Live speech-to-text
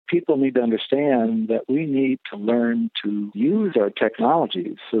people need to understand that we need to learn to use our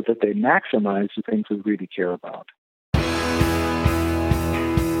technologies so that they maximize the things we really care about.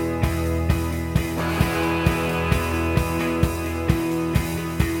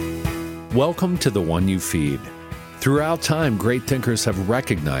 Welcome to The One You Feed. Throughout time, great thinkers have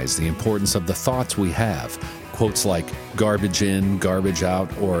recognized the importance of the thoughts we have. Quotes like garbage in, garbage out,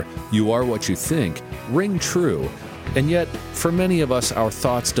 or you are what you think ring true. And yet, for many of us, our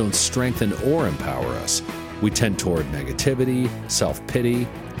thoughts don't strengthen or empower us. We tend toward negativity, self-pity,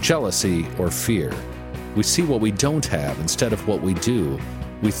 jealousy, or fear. We see what we don't have instead of what we do.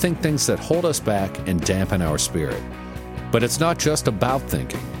 We think things that hold us back and dampen our spirit. But it's not just about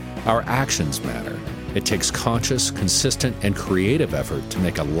thinking. Our actions matter. It takes conscious, consistent, and creative effort to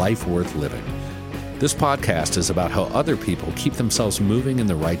make a life worth living. This podcast is about how other people keep themselves moving in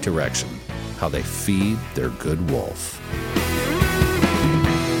the right direction, how they feed their good wolf.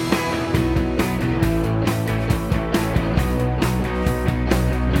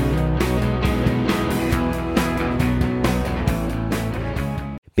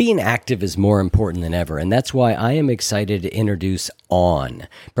 Being active is more important than ever, and that's why I am excited to introduce On,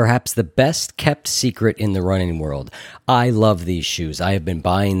 perhaps the best kept secret in the running world. I love these shoes. I have been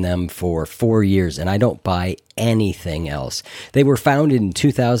buying them for 4 years, and I don't buy anything else. They were founded in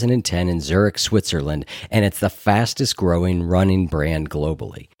 2010 in Zurich, Switzerland, and it's the fastest growing running brand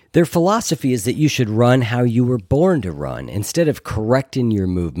globally. Their philosophy is that you should run how you were born to run. Instead of correcting your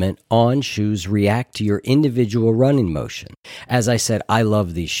movement, On shoes react to your individual running motion. As I said, I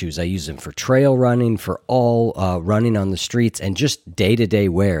love these shoes. I use them for trail running, for all running on the streets, and just day-to-day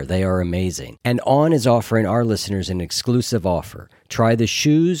wear. They are amazing. And On is offering our listeners an exclusive offer. Try the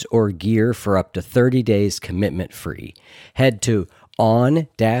shoes or gear for up to 30 days commitment free. Head to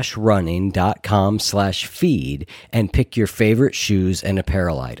on-running.com/feed and pick your favorite shoes and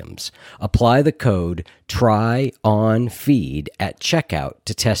apparel items. Apply the code TRYONFEED at checkout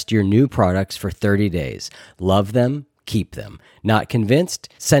to test your new products for 30 days. Love them, keep them. Not convinced?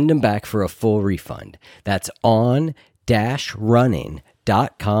 Send them back for a full refund. That's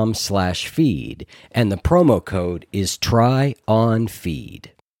on-running.com/feed and the promo code is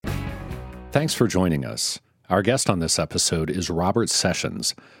TRYONFEED. Thanks for joining us. Our guest on this episode is Robert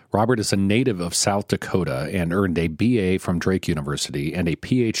Sessions. Robert is a native of South Dakota and earned a BA from Drake University and a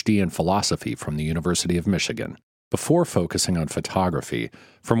PhD in philosophy from the University of Michigan. Before focusing on photography,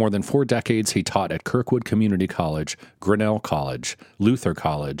 for more than 4 decades he taught at Kirkwood Community College, Grinnell College, Luther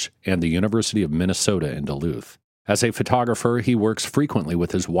College, and the University of Minnesota in Duluth. As a photographer, he works frequently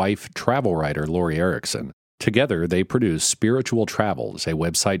with his wife, travel writer Lori Erickson. Together, they produce Spiritual Travels, a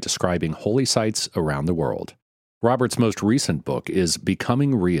website describing holy sites around the world. Robert's most recent book is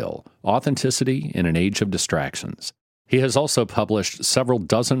Becoming Real: Authenticity in an Age of Distractions. He has also published several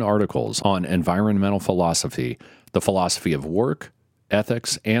dozen articles on environmental philosophy, the philosophy of work,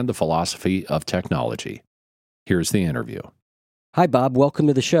 ethics, and the philosophy of technology. Here's the interview. Hi, Bob. Welcome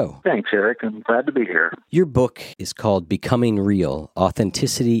to the show. Thanks, Eric. I'm glad to be here. Your book is called Becoming Real: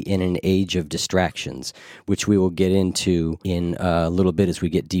 Authenticity in an Age of Distractions, which we will get into in a little bit as we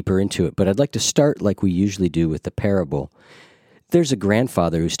get deeper into it. But I'd like to start like we usually do with the parable. There's a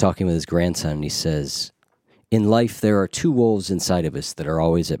grandfather who's talking with his grandson, and he says, "In life, there are 2 wolves inside of us that are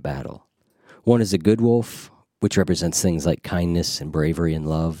always at battle. One is a good wolf, which represents things like kindness and bravery and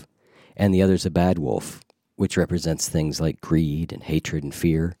love, and the other is a bad wolf, which represents things like greed and hatred and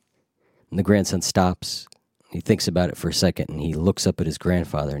fear." And the grandson stops, he thinks about it for a second, and he looks up at his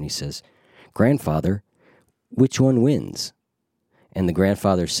grandfather and he says, "Grandfather, which one wins?" And the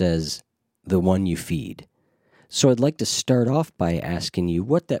grandfather says, "The one you feed." So I'd like to start off by asking you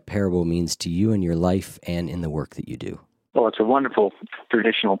what that parable means to you in your life and in the work that you do. Well, it's a wonderful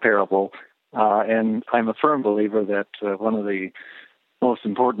traditional parable, and I'm a firm believer that one of the most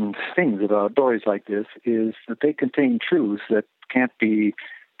important things about stories like this is that they contain truths that can't be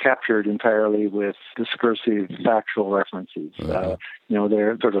captured entirely with discursive factual references. They're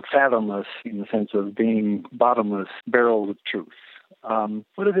sort of fathomless in the sense of being bottomless barrels of truth.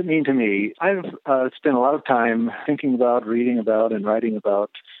 What does it mean to me? I've spent a lot of time thinking about, reading about, and writing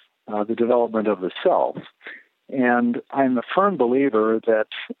about the development of the self. And I'm a firm believer that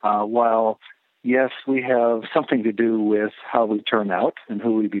while yes, we have something to do with how we turn out and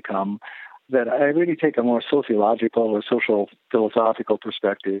who we become, that I really take a more sociological or social philosophical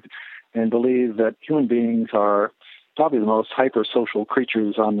perspective and believe that human beings are probably the most hyper-social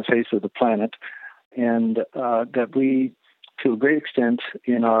creatures on the face of the planet, and that we, to a great extent,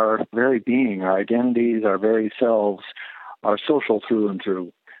 in our very being, our identities, our very selves, are social through and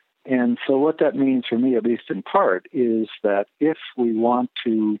through. And so what that means for me, at least in part, is that if we want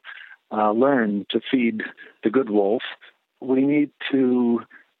to learn to feed the good wolf, we need to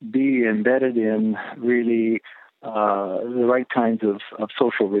be embedded in really the right kinds of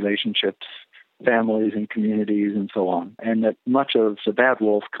social relationships, families and communities and so on. And that much of the bad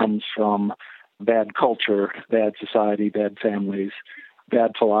wolf comes from bad culture, bad society, bad families,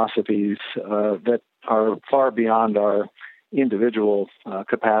 bad philosophies that are far beyond our individual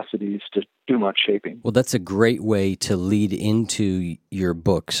capacities to do much shaping. Well, that's a great way to lead into your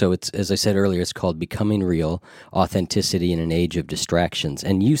book. So it's, as I said earlier, it's called Becoming Real, Authenticity in an Age of Distractions.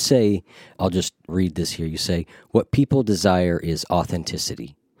 And you say, I'll just read this here, you say, what people desire is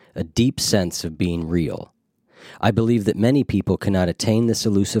authenticity, a deep sense of being real. I believe that many people cannot attain this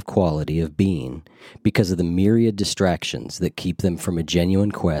elusive quality of being because of the myriad distractions that keep them from a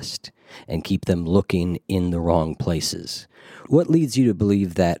genuine quest and keep them looking in the wrong places. What leads you to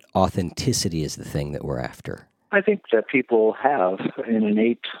believe that authenticity is the thing that we're after? I think that people have an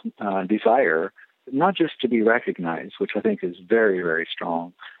innate desire not just to be recognized, which I think is very, very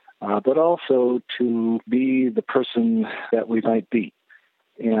strong, but also to be the person that we might be.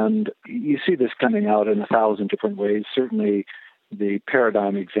 And you see this coming out in 1,000 different ways. Certainly the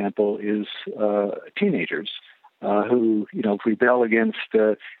paradigm example is teenagers who, rebel against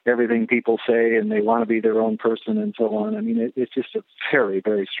everything people say and they want to be their own person and so on. I mean, it's just a very,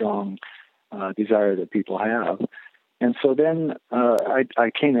 very strong desire that people have. And so then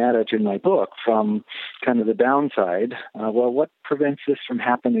I came at it in my book from kind of the downside. What prevents this from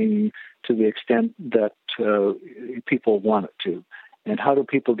happening to the extent that people want it to? And how do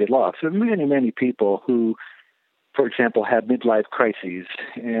people get lost? There are many, many people who, for example, have midlife crises.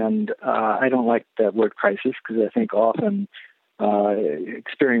 And I don't like that word crisis because I think often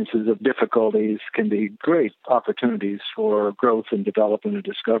experiences of difficulties can be great opportunities for growth and development and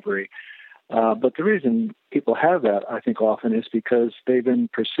discovery. But the reason people have that, I think, often is because they've been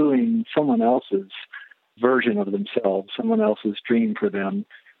pursuing someone else's version of themselves, someone else's dream for them.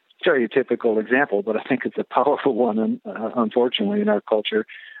 Stereotypical example, but I think it's a powerful one, unfortunately, in our culture,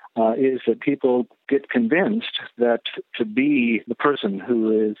 is that people get convinced that to be the person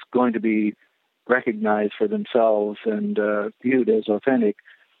who is going to be recognized for themselves and viewed as authentic,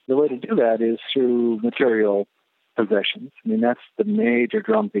 the way to do that is through material possessions. I mean, that's the major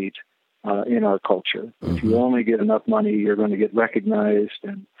drumbeat in our culture. Mm-hmm. If you only get enough money, you're going to get recognized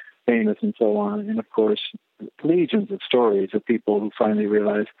and famous and so on. And of course, legions of stories of people who finally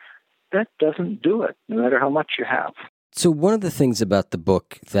realize that doesn't do it, no matter how much you have. So one of the things about the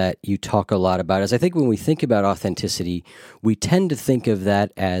book that you talk a lot about is I think when we think about authenticity, we tend to think of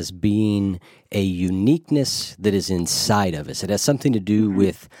that as being a uniqueness that is inside of us. It has something to do mm-hmm.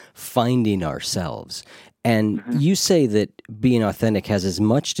 with finding ourselves. And mm-hmm. you say that being authentic has as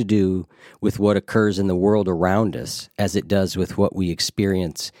much to do with what occurs in the world around us as it does with what we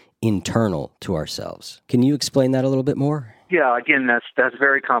experience internal to ourselves. Can you explain that a little bit more? Yeah, again, that's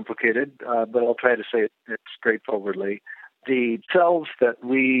very complicated, but I'll try to say it straightforwardly. The selves that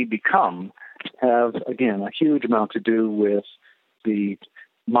we become have, again, a huge amount to do with the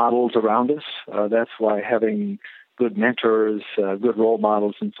models around us. That's why having good mentors, good role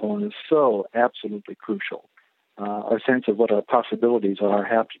models, and so on is so absolutely crucial. Our sense of what our possibilities are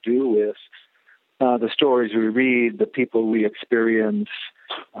have to do with the stories we read, the people we experience,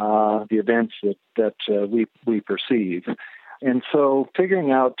 the events that we perceive. And so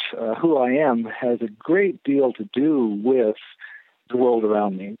figuring out who I am has a great deal to do with the world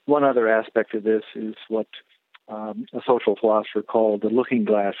around me. One other aspect of this is what a social philosopher called the looking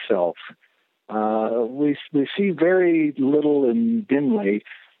glass self. We see very little and dimly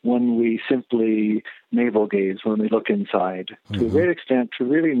when we simply navel gaze, when we look inside. Mm-hmm. To a great extent, to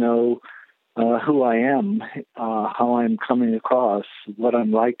really know who I am, how I'm coming across, what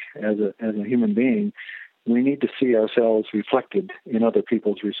I'm like as a human being, we need to see ourselves reflected in other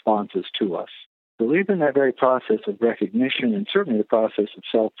people's responses to us. So even that very process of recognition and certainly the process of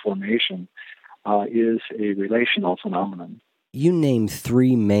self-formation is a relational phenomenon. You name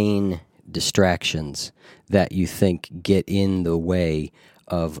three main distractions that you think get in the way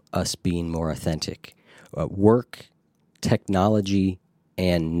of us being more authentic. Work, technology,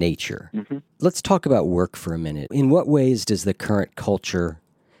 and nature. Mm-hmm. Let's talk about work for a minute. In what ways does the current culture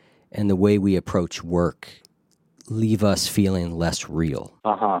and the way we approach work leave us feeling less real?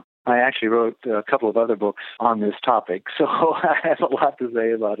 I actually wrote a couple of other books on this topic, so I have a lot to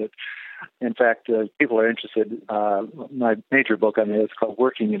say about it. In fact, people are interested. My major book on it is called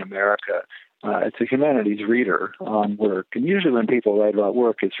Working in America. It's a humanities reader on work. And usually when people write about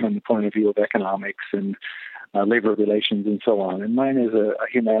work, it's from the point of view of economics and labor relations, and so on. And mine is a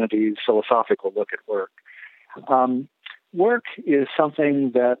humanities philosophical look at work. Work is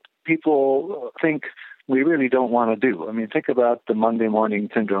something that people think we really don't want to do. I mean, think about the Monday morning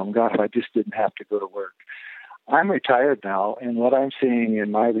syndrome. God, if I just didn't have to go to work. I'm retired now, and what I'm seeing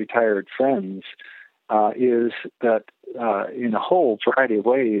in my retired friends is that in a whole variety of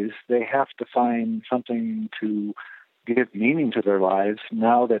ways, they have to find something to give meaning to their lives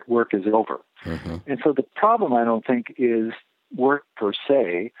now that work is over. Mm-hmm. And so the problem, I don't think, is work per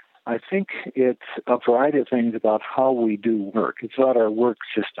se. I think it's a variety of things about how we do work. It's about our work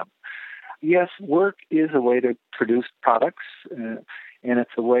system. Yes, work is a way to produce products, and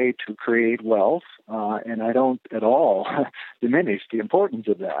it's a way to create wealth, and I don't at all diminish the importance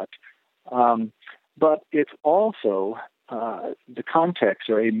of that. But it's also the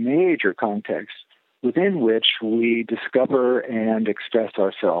context, or a major context, within which we discover and express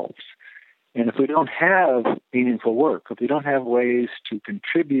ourselves. And if we don't have meaningful work, if we don't have ways to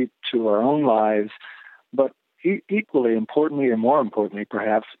contribute to our own lives, but equally importantly, or more importantly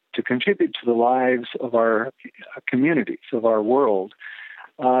perhaps, to contribute to the lives of our communities, of our world,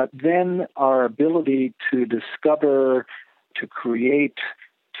 then our ability to discover, to create,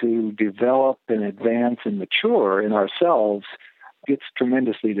 to develop and advance and mature in ourselves gets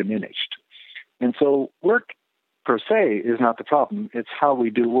tremendously diminished. And so work per se is not the problem. It's how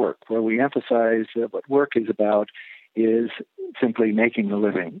we do work, where we emphasize that what work is about is simply making a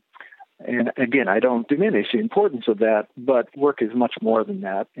living. And again, I don't diminish the importance of that, but work is much more than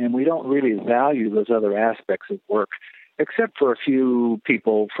that. And we don't really value those other aspects of work, except for a few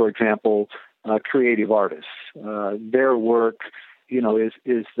people, for example, creative artists. Their work,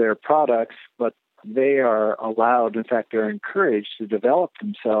 is their products, but they are allowed, in fact, they're encouraged to develop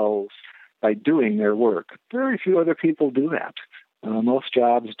themselves by doing their work. Very few other people do that. Most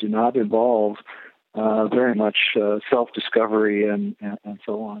jobs do not involve very much self-discovery and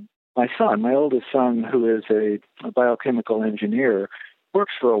so on. My son, my oldest son, who is a biochemical engineer,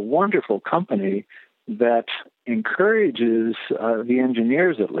 works for a wonderful company that encourages the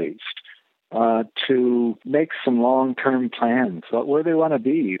engineers, at least, to make some long-term plans about where they want to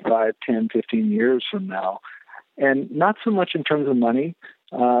be 5, 10, 15 years from now. And not so much in terms of money,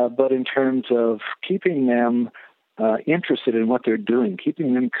 but in terms of keeping them interested in what they're doing,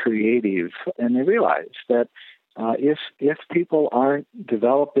 keeping them creative. And they realize that if people aren't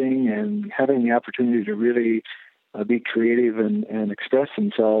developing and having the opportunity to really be creative and express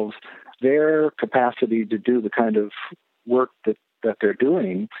themselves, their capacity to do the kind of work that they're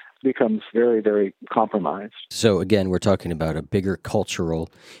doing becomes very, very compromised. So again, we're talking about a bigger cultural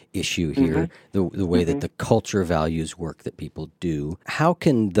issue here, mm-hmm. the way mm-hmm. that the culture values work that people do. How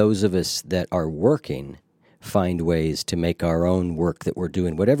can those of us that are working find ways to make our own work that we're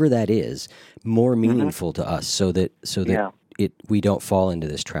doing, whatever that is, more meaningful mm-hmm. to us so that we don't fall into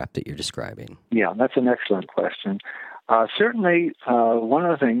this trap that you're describing? Yeah, that's an excellent question. Certainly, one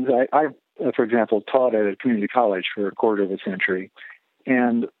of the things, I, for example, taught at a community college for a quarter of a century,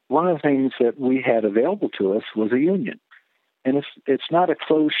 and one of the things that we had available to us was a union. And it's not a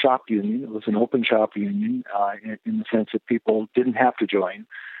closed shop union. It was an open shop union in the sense that people didn't have to join.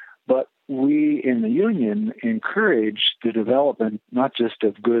 But we in the union encouraged the development not just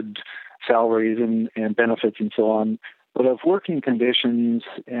of good salaries and benefits and so on, but of working conditions,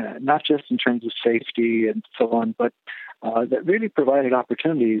 not just in terms of safety and so on, but that really provided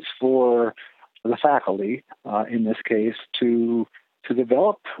opportunities for the faculty, in this case, to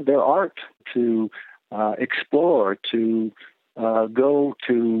develop their art, to explore, to go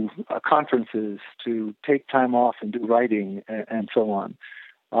to conferences, to take time off and do writing and so on.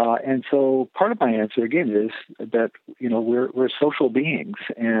 And so part of my answer, again, is that, we're social beings,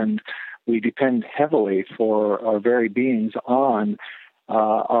 and we depend heavily for our very beings on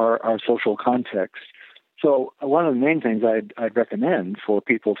our social context. So one of the main things I'd recommend for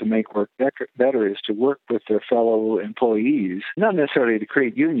people to make work better is to work with their fellow employees, not necessarily to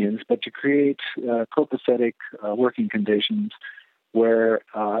create unions, but to create copacetic working conditions where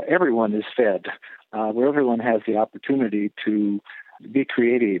everyone is fed, where everyone has the opportunity to be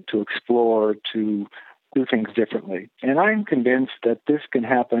creative, to explore, to do things differently. And I'm convinced that this can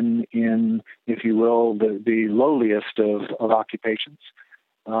happen in, if you will, the lowliest of occupations.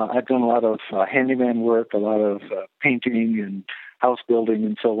 I've done a lot of handyman work, a lot of painting and house building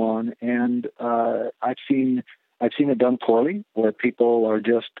and so on, and I've seen it done poorly, where people are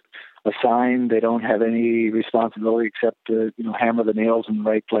just assigned; they don't have any responsibility except to hammer the nails in the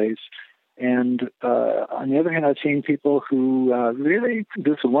right place. And on the other hand, I've seen people who really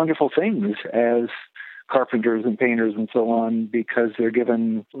do some wonderful things as carpenters and painters and so on, because they're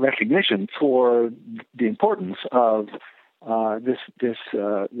given recognition for the importance of the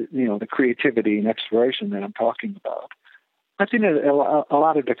creativity and exploration that I'm talking about. I've seen it a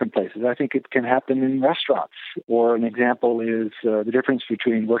lot of different places. I think it can happen in restaurants, or an example is the difference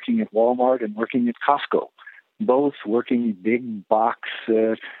between working at Walmart and working at Costco. Both working big box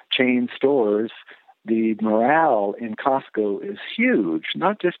chain stores, the morale in Costco is huge,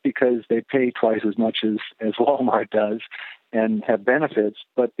 not just because they pay twice as much as Walmart does and have benefits,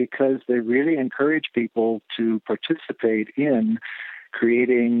 but because they really encourage people to participate in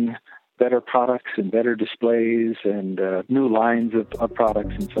creating better products and better displays and new lines of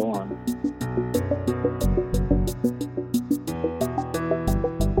products and so on.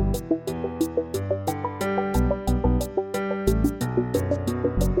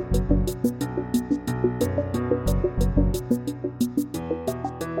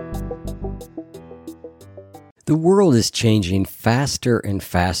 The world is changing faster and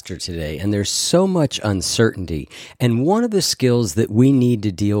faster today, and there's so much uncertainty. And one of the skills that we need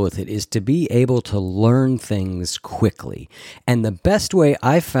to deal with it is to be able to learn things quickly. And the best way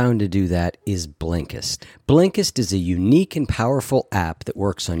I've found to do that is Blinkist. Blinkist is a unique and powerful app that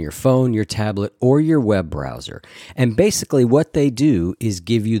works on your phone, your tablet, or your web browser. And basically what they do is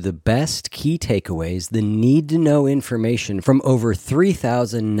give you the best key takeaways, the need-to-know information from over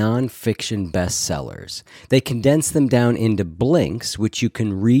 3,000 nonfiction bestsellers. They condense them down into blinks, which you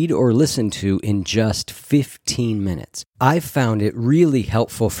can read or listen to in just 15 minutes. I've found it really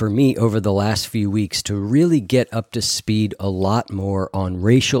helpful for me over the last few weeks to really get up to speed a lot more on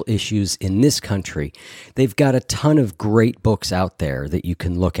racial issues in this country. They've got a ton of great books out there that you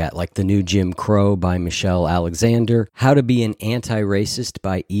can look at, like The New Jim Crow by Michelle Alexander, How to Be an Anti-Racist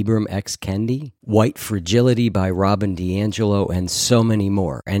by Ibram X. Kendi, White Fragility by Robin DiAngelo, and so many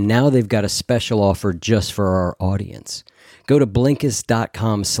more. And now they've got a special offer just for our audience. Go to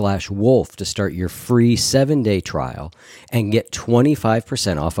Blinkist.com/wolf to start your free 7-day trial and get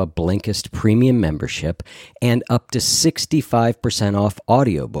 25% off a Blinkist premium membership and up to 65% off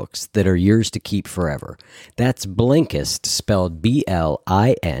audiobooks that are yours to keep forever. That's Blinkist, spelled Blinkist,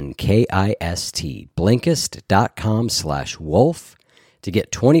 Blinkist.com/wolf to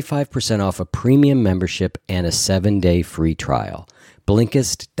get 25% off a premium membership and a 7-day free trial.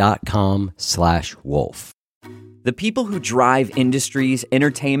 Blinkist.com/wolf. The people who drive industries,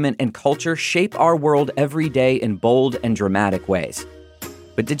 entertainment, and culture shape our world every day in bold and dramatic ways.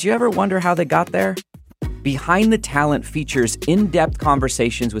 But did you ever wonder how they got there? Behind the Talent features in-depth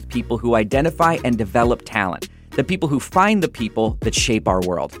conversations with people who identify and develop talent, the people who find the people that shape our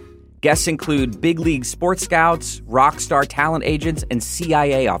world. Guests include big league sports scouts, rock star talent agents, and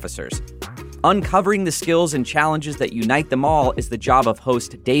CIA officers. Uncovering the skills and challenges that unite them all is the job of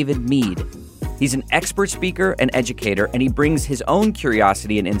host David Mead. He's an expert speaker and educator, and he brings his own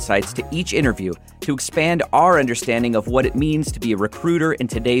curiosity and insights to each interview to expand our understanding of what it means to be a recruiter in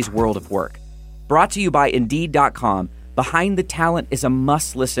today's world of work. Brought to you by Indeed.com, Behind the Talent is a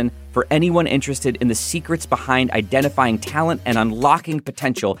must-listen for anyone interested in the secrets behind identifying talent and unlocking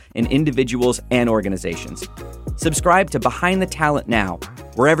potential in individuals and organizations. Subscribe to Behind the Talent now,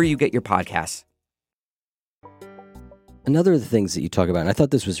 wherever you get your podcasts. Another of the things that you talk about, and I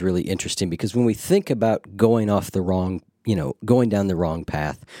thought this was really interesting, because when we think about going down the wrong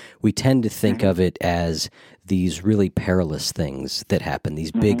path, we tend to think of it as these really perilous things that happen,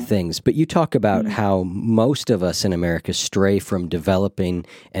 these big things. But you talk about how most of us in America stray from developing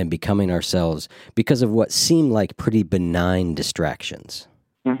and becoming ourselves because of what seem like pretty benign distractions.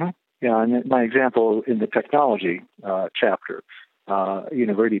 Yeah, and my example in the technology chapter,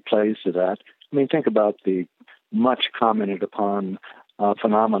 really plays to that. I mean, think about the much commented upon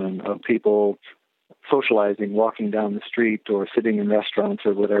phenomenon of people socializing, walking down the street or sitting in restaurants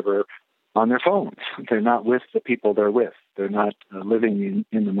or whatever on their phones. They're not with the people they're with. They're not living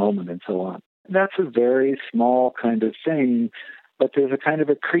in the moment and so on. That's a very small kind of thing, but there's a kind of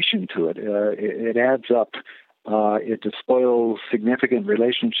accretion to it. It adds up. It despoils significant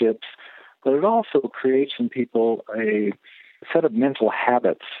relationships, but it also creates in people a set of mental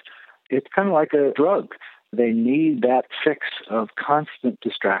habits. It's kind of like a drug. They need that fix of constant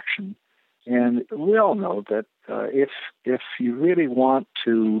distraction. And we all know that if you really want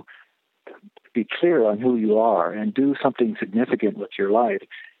to be clear on who you are and do something significant with your life,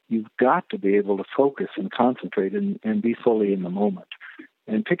 you've got to be able to focus and concentrate and be fully in the moment.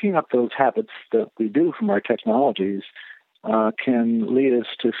 And picking up those habits that we do from our technologies can lead us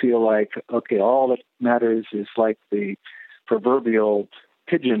to feel like, okay, all that matters is like the proverbial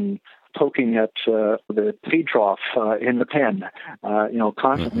pigeon poking at the feed trough in the pen,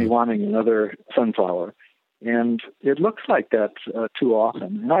 constantly wanting another sunflower. And it looks like that too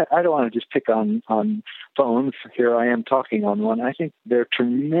often. And I don't want to just pick on phones. Here I am talking on one. I think they're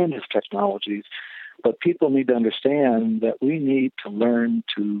tremendous technologies, but people need to understand that we need to learn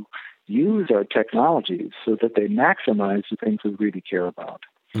to use our technologies so that they maximize the things we really care about.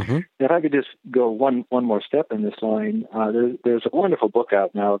 Mm-hmm. If I could just go one more step in this line, there's a wonderful book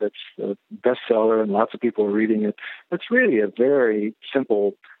out now that's a bestseller and lots of people are reading it. It's really a very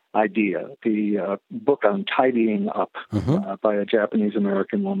simple idea, the book on tidying up by a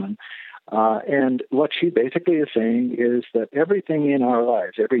Japanese-American woman. And what she basically is saying is that everything in our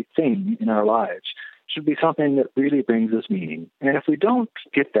lives should be something that really brings us meaning. And if we don't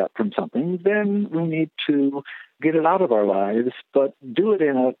get that from something, then we need to get it out of our lives, but do it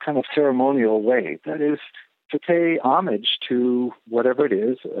in a kind of ceremonial way. That is, to pay homage to whatever it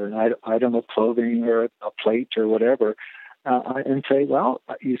is, an item of clothing or a plate or whatever, and say, well,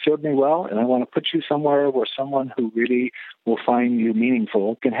 you served me well, and I want to put you somewhere where someone who really will find you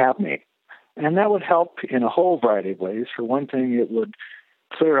meaningful can have me. And that would help in a whole variety of ways. For one thing, it would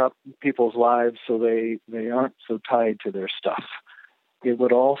clear up people's lives so they aren't so tied to their stuff. It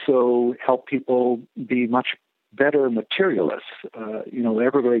would also help people be much better materialists.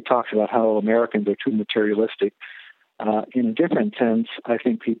 Everybody talks about how Americans are too materialistic. In a different sense, I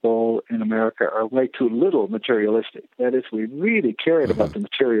think people in America are way too little materialistic. That is, we really cared about the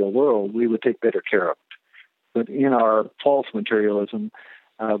material world, we would take better care of it. But in our false materialism,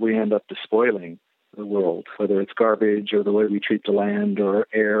 we end up despoiling the world, whether it's garbage or the way we treat the land or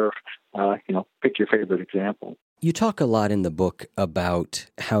air. Pick your favorite example. You talk a lot in the book about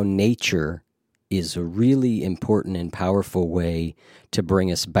how nature is a really important and powerful way to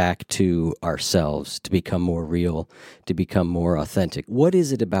bring us back to ourselves, to become more real, to become more authentic. What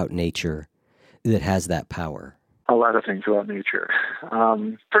is it about nature that has that power? A lot of things about nature.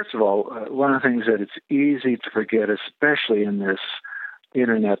 First of all, one of the things that it's easy to forget, especially in this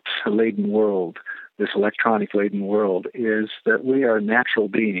internet-laden world, this electronic-laden world, is that we are natural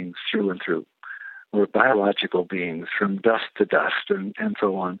beings through and through. We're biological beings from dust to dust and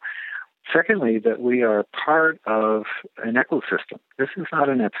so on. Secondly, that we are part of an ecosystem. This is not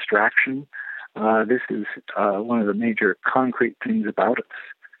an abstraction. This is one of the major concrete things about us.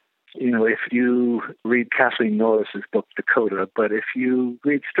 If you read Kathleen Norris's book, Dakota, but if you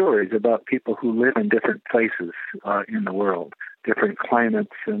read stories about people who live in different places in the world, different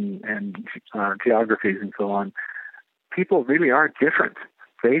climates and geographies and so on, people really are different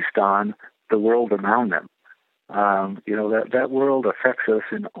based on the world around them. That world affects us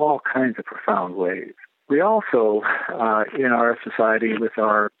in all kinds of profound ways. We also, in our society, with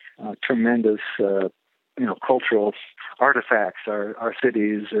our tremendous, cultural artifacts, our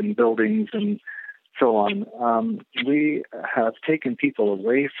cities and buildings and so on, we have taken people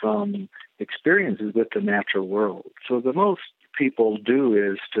away from experiences with the natural world. So the most people do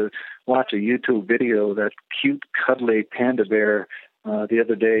is to watch a YouTube video, that cute, cuddly panda bear the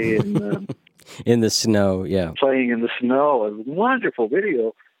other day in in the snow, yeah. Playing in the snow, a wonderful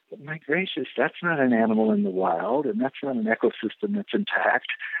video. But my gracious, that's not an animal in the wild, and that's not an ecosystem that's intact.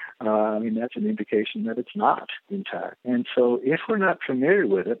 That's an indication that it's not intact. And so if we're not familiar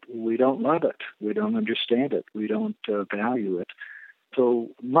with it, we don't love it. We don't understand it. We don't value it. So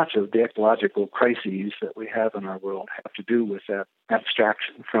much of the ecological crises that we have in our world have to do with that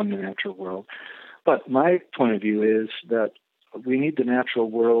abstraction from the natural world. But my point of view is that we need the natural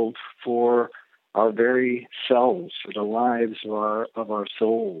world for our very selves, for the lives of our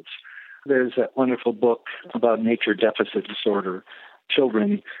souls. There's that wonderful book about nature deficit disorder,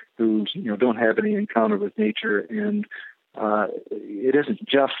 children who don't have any encounter with nature, and it isn't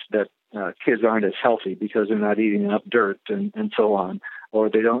just that kids aren't as healthy because they're not eating enough dirt and so on, or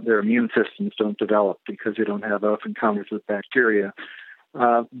their immune systems don't develop because they don't have enough encounters with bacteria.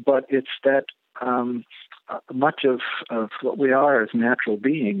 But it's that much of what we are as natural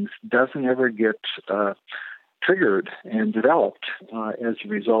beings doesn't ever get triggered and developed as a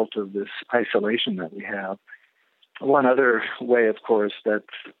result of this isolation that we have. One other way, of course, that's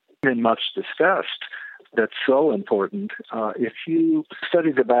been much discussed, that's so important, if you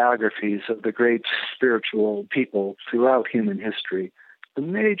study the biographies of the great spiritual people throughout human history, the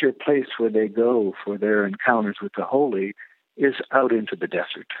major place where they go for their encounters with the holy is out into the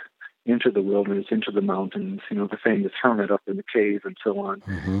desert, into the wilderness, into the mountains, the famous hermit up in the cave and so on.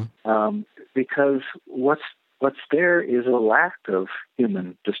 Mm-hmm. Because what's there is a lack of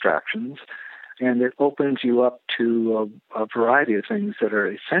human distractions, and it opens you up to a variety of things that are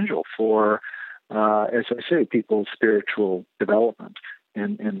essential for, as I say, people's spiritual development.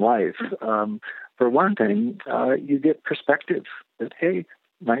 in life. For one thing, you get perspective that, hey,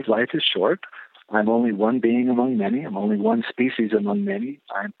 my life is short. I'm only one being among many. I'm only one species among many.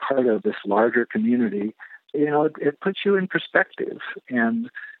 I'm part of this larger community. It puts you in perspective and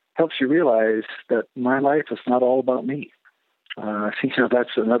helps you realize that my life is not all about me. That's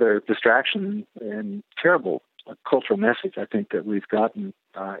another distraction and terrible cultural message I think that we've gotten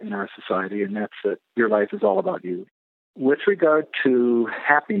in our society, and that's that your life is all about you. With regard to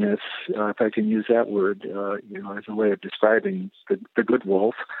happiness, if I can use that word, as a way of describing the good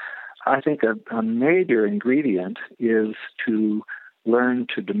wolf, I think a major ingredient is to learn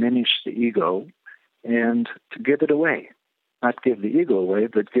to diminish the ego and to give it away. Not give the ego away,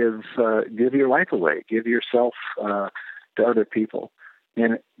 but give your life away. Give yourself to other people.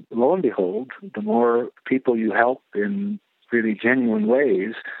 And lo and behold, the more people you help in really genuine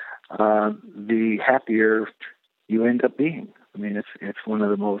ways, the happier you end up being. I mean, it's one of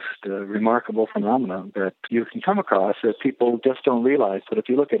the most remarkable phenomena that you can come across that people just don't realize. But if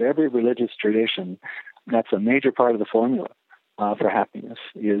you look at every religious tradition, that's a major part of the formula for happiness,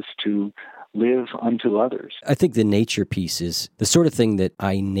 is to live unto others. I think the nature piece is the sort of thing that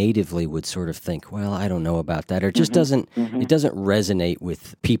I natively would sort of think, well, I don't know about that. Or it just it doesn't resonate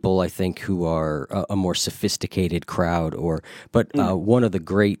with people, I think, who are a more sophisticated crowd. But one of the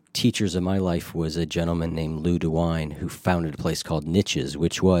great teachers of my life was a gentleman named Lou DeWine, who founded a place called Niches,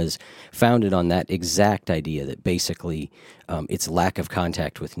 which was founded on that exact idea that basically it's lack of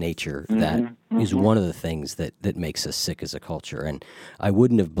contact with nature that is one of the things that makes us sick as a culture. And I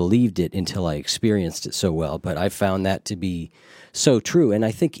wouldn't have believed it until I experienced it so well, but I found that to be so true. And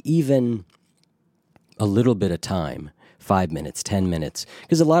I think even a little bit of time, 5 minutes, 10 minutes,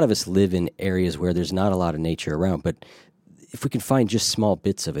 because a lot of us live in areas where there's not a lot of nature around, but if we can find just small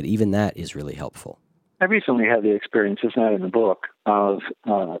bits of it, even that is really helpful. I recently had the experience, it's not in the book, of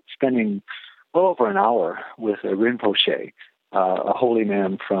spending well over an hour with a Rinpoche, a holy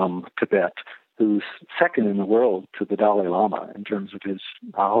man from Tibet, who's second in the world to the Dalai Lama in terms of his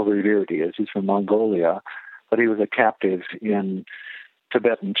how revered he is. He's from Mongolia, but he was a captive in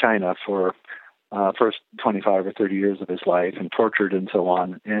Tibet and China for first 25 or 30 years of his life and tortured and so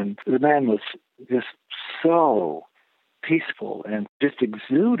on. And the man was just so peaceful and just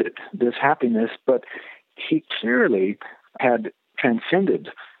exuded this happiness, but he clearly had transcended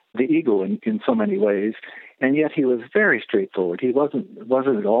the ego in so many ways, and yet he was very straightforward. He wasn't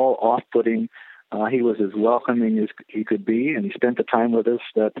at all off-putting. He was as welcoming as he could be, and he spent the time with us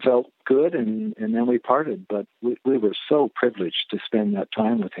that felt good, and then we parted. But we were so privileged to spend that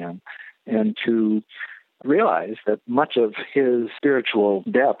time with him and to realize that much of his spiritual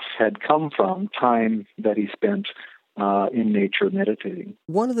depth had come from time that he spent in nature meditating.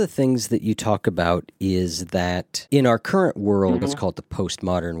 One of the things that you talk about is that in our current world, let's call it the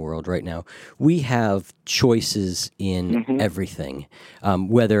postmodern world right now, we have choices in everything.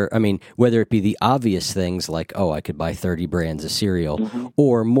 Whether it be the obvious things like, oh, I could buy 30 brands of cereal,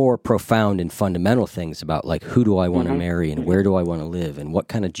 or more profound and fundamental things about like, who do I want to marry and where do I want to live and what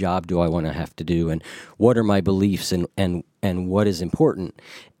kind of job do I want to have to do and what are my beliefs and what is important.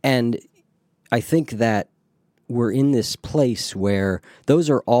 And I think that we're in this place where those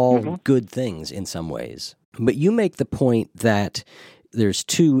are all good things in some ways. But you make the point that there's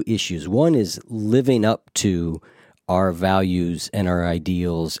two issues. One is living up to our values and our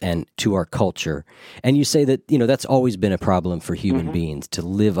ideals and to our culture. And you say that, that's always been a problem for human beings to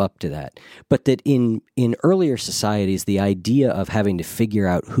live up to that. But that in earlier societies, the idea of having to figure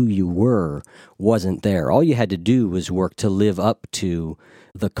out who you were wasn't there. All you had to do was work to live up to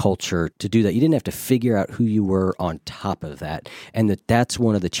the culture to do that. You didn't have to figure out who you were on top of that. And that's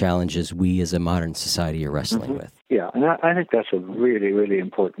one of the challenges we as a modern society are wrestling with. Yeah, and I think that's a really, really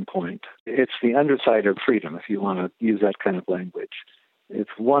important point. It's the underside of freedom, if you want to use that kind of language. It's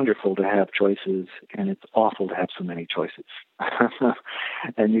wonderful to have choices, and it's awful to have so many choices.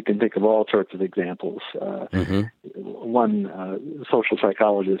 And you can think of all sorts of examples. One social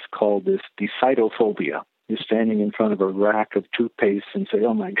psychologist called this decidophobia. You're standing in front of a rack of toothpaste and say,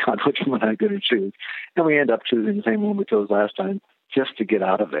 oh my God, which one am I going to choose? And we end up choosing the same one we chose last time just to get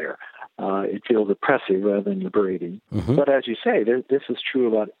out of there. It feels oppressive rather than liberating. But as you say, this is true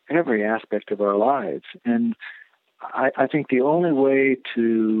about every aspect of our lives. And I think the only way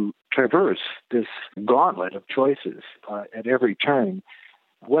to traverse this gauntlet of choices at every turn,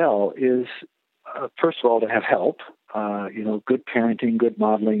 is, first of all, to have help, good parenting, good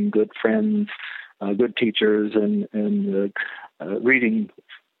modeling, good friends, good teachers, and reading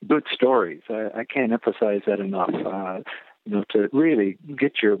good stories. I can't emphasize that enough. To really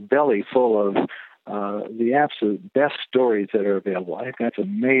get your belly full of the absolute best stories that are available. I think that's a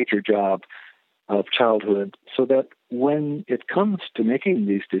major job of childhood, so that when it comes to making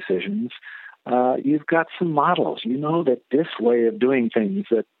these decisions, you've got some models. You know that this way of doing things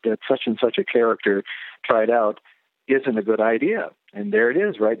that such and such a character tried out isn't a good idea. And there it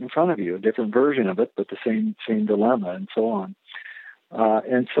is right in front of you, a different version of it, but the same dilemma and so on.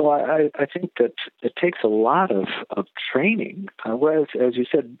 And so I think that it takes a lot of training. Whereas, as you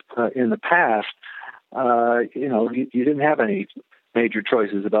said, in the past, you didn't have any major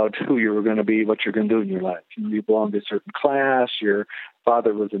choices about who you were going to be, what you're going to do in your life. You belonged to a certain class. Your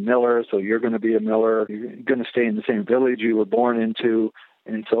father was a miller, so you're going to be a miller. You're going to stay in the same village you were born into,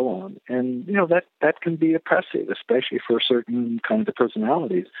 and so on. And, that can be oppressive, especially for certain kinds of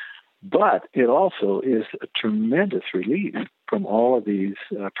personalities. But it also is a tremendous relief from all of these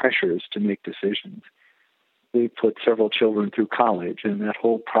pressures to make decisions. We put several children through college, and that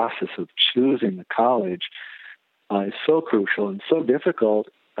whole process of choosing the college is so crucial and so difficult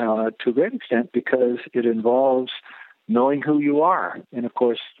to a great extent because it involves knowing who you are. And, of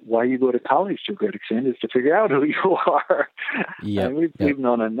course, why you go to college to a great extent is to figure out who you are. Yep, we've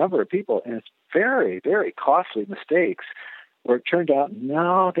known a number of people, and it's very, very costly mistakes where it turned out,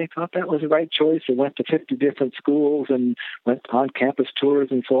 no, they thought that was the right choice. They went to 50 different schools and went on campus tours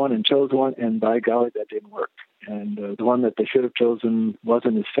and so on and chose one, and by golly, that didn't work. And the one that they should have chosen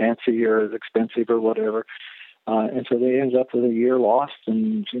wasn't as fancy or as expensive or whatever. And so they ended up with a year lost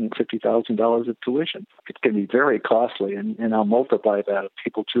and $50,000 of tuition. It can be very costly, and I'll multiply that of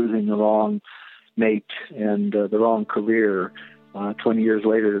people choosing the wrong mate and the wrong career 20 years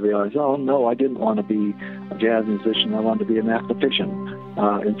later to realize, oh, no, I didn't want to be a jazz musician. I wanted to be a mathematician,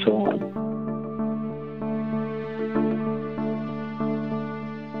 and so on.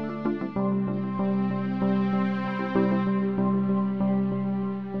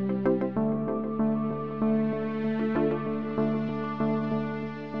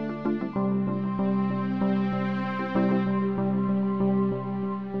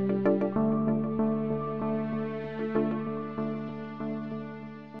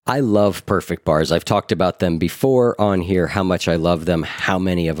 I love Perfect Bars. I've talked about them before on here, how much I love them, how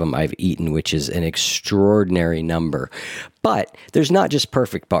many of them I've eaten, which is an extraordinary number. But there's not just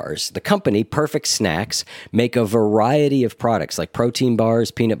Perfect Bars. The company, Perfect Snacks, make a variety of products like protein bars,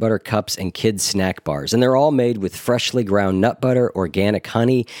 peanut butter cups, and kids snack bars. And they're all made with freshly ground nut butter, organic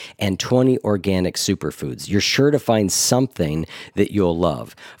honey, and 20 organic superfoods. You're sure to find something that you'll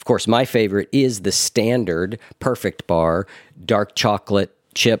love. Of course, my favorite is the standard Perfect Bar, dark chocolate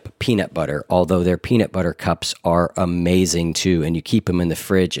chip peanut butter, although their peanut butter cups are amazing too, and you keep them in the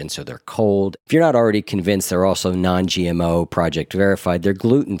fridge, and so they're cold. If you're not already convinced, they're also non-GMO, Project Verified. They're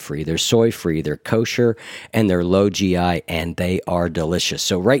gluten-free, they're soy-free, they're kosher, and they're low GI, and they are delicious.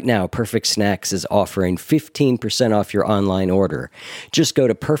 So right now, Perfect Snacks is offering 15% off your online order. Just go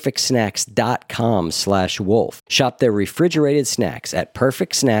to perfectsnacks.com/wolf. Shop their refrigerated snacks at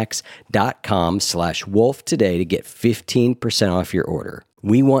perfectsnacks.com/wolf today to get 15% off your order.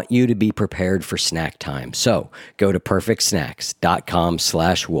 We want you to be prepared for snack time. So go to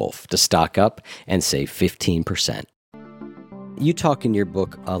perfectsnacks.com/wolf to stock up and save 15%. You talk in your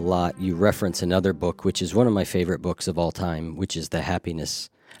book a lot. You reference another book, which is one of my favorite books of all time, which is The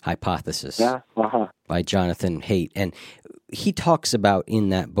Happiness Hypothesis by Jonathan Haidt. And he talks about in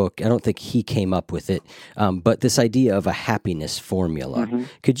that book, I don't think he came up with it, but this idea of a happiness formula. Mm-hmm.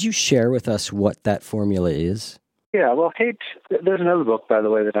 Could you share with us what that formula is? Yeah, well, Haidt, there's another book, by the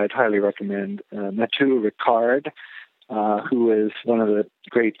way, that I'd highly recommend, Matthieu Ricard, who is one of the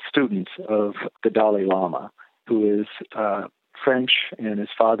great students of the Dalai Lama, who is French, and his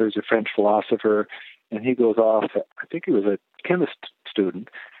father's a French philosopher, and he goes off, I think he was a chemist student,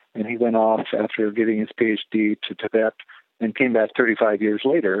 and he went off after getting his PhD to Tibet and came back 35 years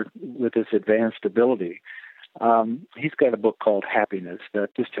later with this advanced ability. He's got a book called Happiness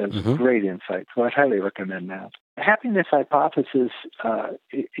that just has great insight, so I'd highly recommend that. The happiness hypothesis,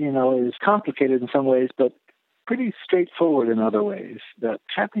 is complicated in some ways, but pretty straightforward in other ways. That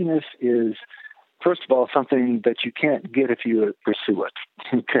happiness is, first of all, something that you can't get if you pursue it.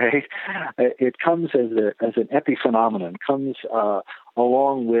 Okay, it comes as an epiphenomenon. Comes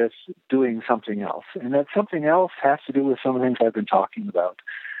along with doing something else, and that something else has to do with some of the things I've been talking about.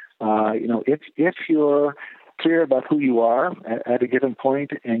 If you're clear about who you are at a given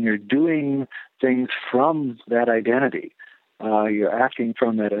point, and you're doing things from that identity, you're acting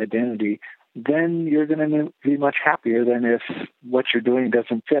from that identity, then you're going to be much happier than if what you're doing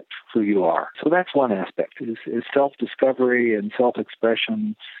doesn't fit who you are. So that's one aspect, is self-discovery and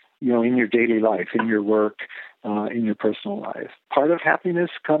self-expression, in your daily life, in your work, in your personal life. Part of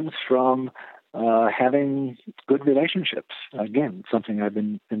happiness comes from having good relationships. Again, something I've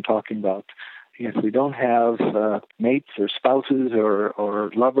been talking about. If we don't have mates or spouses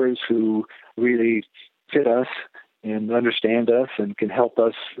or lovers who really fit us and understand us and can help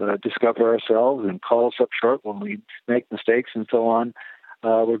us discover ourselves and call us up short when we make mistakes and so on,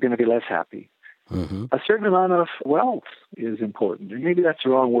 we're going to be less happy. Mm-hmm. A certain amount of wealth is important. And maybe that's the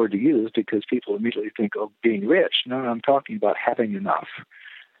wrong word to use because people immediately think, oh, being rich. No, I'm talking about having enough.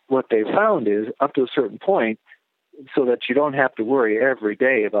 What they've found is up to a certain point, so that you don't have to worry every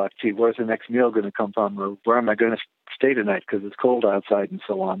day about, gee, where's the next meal going to come from, or where am I going to stay tonight because it's cold outside and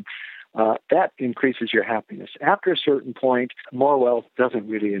so on. That increases your happiness. After a certain point, more wealth doesn't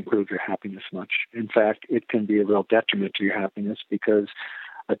really improve your happiness much. In fact, it can be a real detriment to your happiness because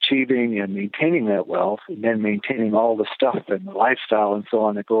achieving and maintaining that wealth and then maintaining all the stuff and the lifestyle and so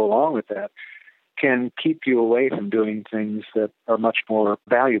on that go along with that can keep you away from doing things that are much more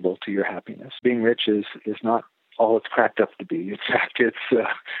valuable to your happiness. Being rich is not all it's cracked up to be. In fact,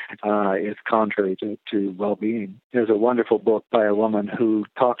 it's contrary to well-being. There's a wonderful book by a woman who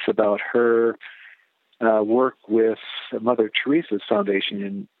talks about her work with Mother Teresa's foundation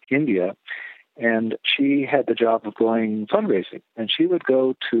in India, and she had the job of going fundraising, and she would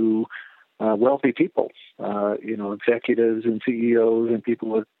go to wealthy people, executives and CEOs and people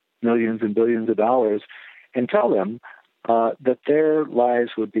with millions and billions of dollars, and tell them that their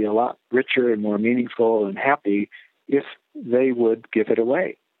lives would be a lot richer and more meaningful and happy if they would give it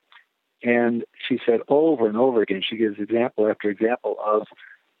away. And she said over and over again, she gives example after example of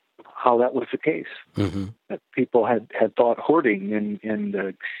how that was the case. Mm-hmm. That people had thought hoarding and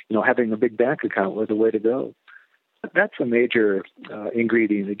having a big bank account was the way to go. That's a major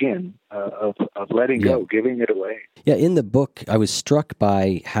ingredient, again, of letting go, giving it away. Yeah, in the book, I was struck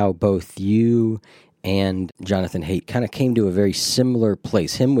by how both you and Jonathan Haidt kind of came to a very similar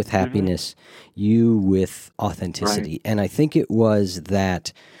place. Him with happiness, you with authenticity. Right. And I think it was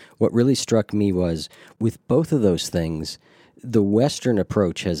that what really struck me was with both of those things, the Western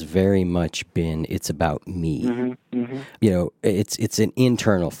approach has very much been, it's about me. Mm-hmm. Mm-hmm. It's an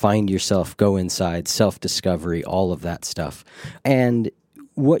internal, find yourself, go inside, self-discovery, all of that stuff. And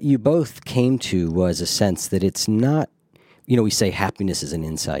what you both came to was a sense that it's not, we say happiness is an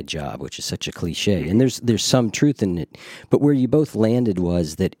inside job, which is such a cliche, and there's some truth in it. But where you both landed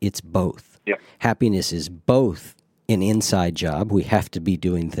was that it's both. Yep. Happiness is both an inside job. We have to be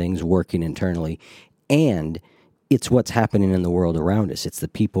doing things, working internally, and it's what's happening in the world around us. It's the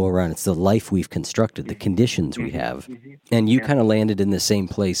people around. It's the life we've constructed, the conditions we have. Mm-hmm. And you kind of landed in the same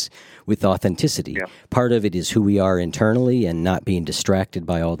place with authenticity. Yeah. Part of it is who we are internally and not being distracted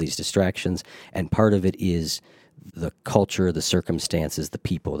by all these distractions, and part of it is the culture, the circumstances, the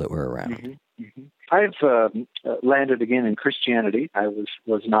people that we're around. Mm-hmm. Mm-hmm. I've landed again in Christianity. I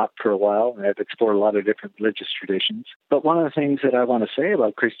was not for a while. I've explored a lot of different religious traditions. But one of the things that I want to say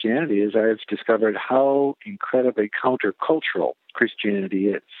about Christianity is I've discovered how incredibly countercultural Christianity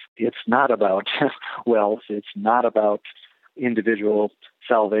is. It's not about wealth. It's not about individual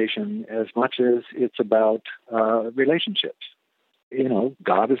salvation as much as it's about relationships.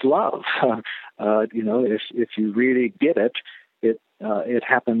 God is love. If you really get it, it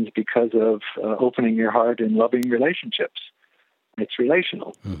happens because of opening your heart and loving relationships. It's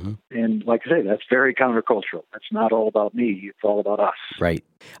relational. Mm-hmm. And like I say, that's very countercultural. That's not all about me. It's all about us. Right.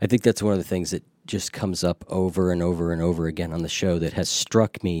 I think that's one of the things that just comes up over and over and over again on the show that has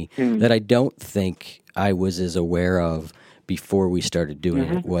struck me that I don't think I was as aware of before we started doing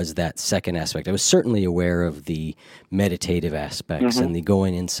it, was that second aspect. I was certainly aware of the meditative aspects and the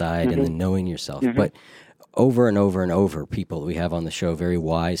going inside and the knowing yourself. But over and over and over, people we have on the show, very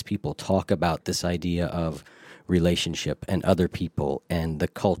wise people, talk about this idea of relationship and other people and the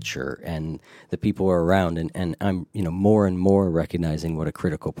culture and the people who are around. And I'm more and more recognizing what a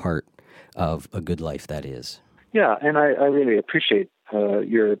critical part of a good life that is. Yeah, and I really appreciate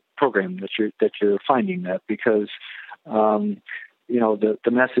your program that you're finding that, because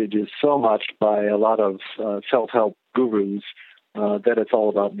the message is so much by a lot of self-help gurus that it's all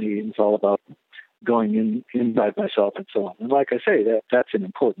about me and it's all about going inside myself and so on. And like I say, that's an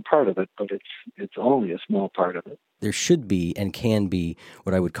important part of it, but it's only a small part of it. There should be and can be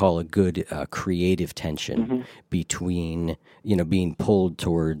what I would call a good creative tension between, being pulled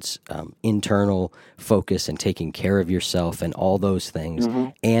towards internal focus and taking care of yourself and all those things,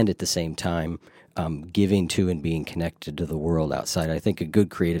 and at the same time giving to and being connected to the world outside. I think a good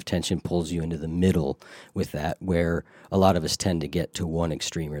creative tension pulls you into the middle with that, where a lot of us tend to get to one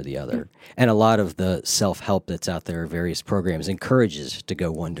extreme or the other. And a lot of the self-help that's out there, various programs, encourages to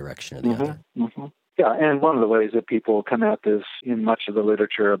go one direction or the other. Yeah, and one of the ways that people come at this in much of the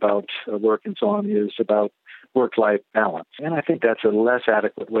literature about work and so on is about work-life balance. And I think that's a less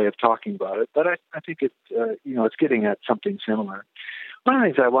adequate way of talking about it, but I think it's getting at something similar. One of the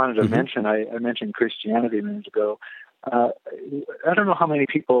things I wanted to mention, I mentioned Christianity a minute ago. I don't know how many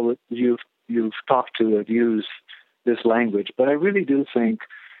people you've talked to that use this language, but I really do think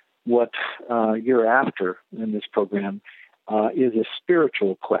what you're after in this program is a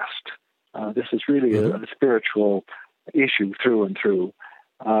spiritual quest. This is really a spiritual issue through and through.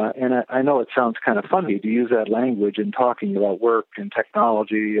 And I know it sounds kind of funny to use that language in talking about work and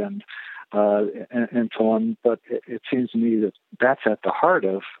technology and so on, but it seems to me that that's at the heart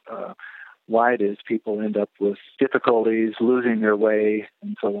of why it is people end up with difficulties, losing their way,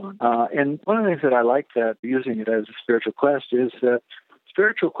 and so on. And one of the things that I like that using it as a spiritual quest is that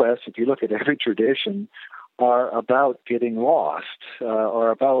spiritual quests, if you look at every tradition, are about getting lost or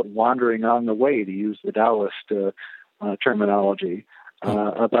about wandering on the way, to use the Taoist terminology,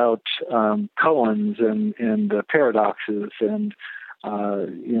 about koans and paradoxes and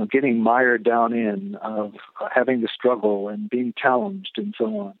getting mired down in, of having to struggle and being challenged and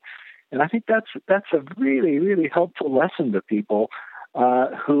so on. And I think that's a really, really helpful lesson to people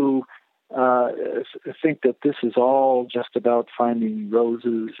who think that this is all just about finding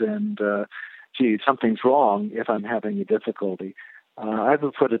roses and, something's wrong if I'm having a difficulty. I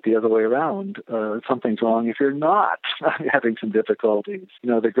would put it the other way around. Something's wrong if you're not having some difficulties.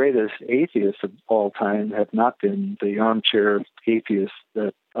 The greatest atheists of all time have not been the armchair atheists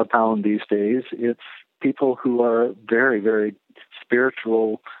that abound these days. It's people who are very, very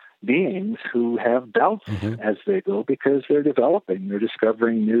spiritual beings who have doubts as they go because they're developing, they're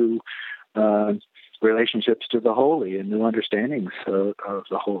discovering new relationships to the holy and new understandings of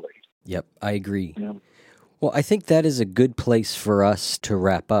the holy. Yep, I agree. Yeah. Well, I think that is a good place for us to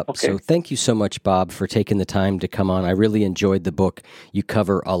wrap up. Okay. So thank you so much, Bob, for taking the time to come on. I really enjoyed the book. You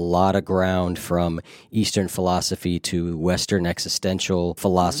cover a lot of ground from Eastern philosophy to Western existential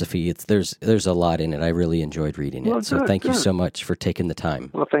philosophy. There's a lot in it. I really enjoyed reading it. Well, so thank you so much for taking the time.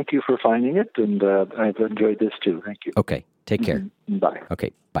 Well, thank you for finding it, and I've enjoyed this too. Thank you. Okay, take care. Bye.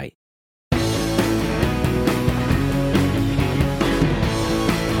 Okay, bye.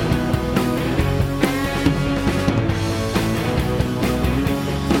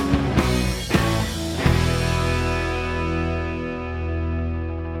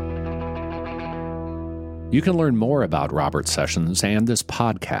 You can learn more about Robert Sessions and this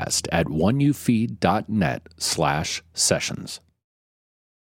podcast at oneyoufeed.net/sessions.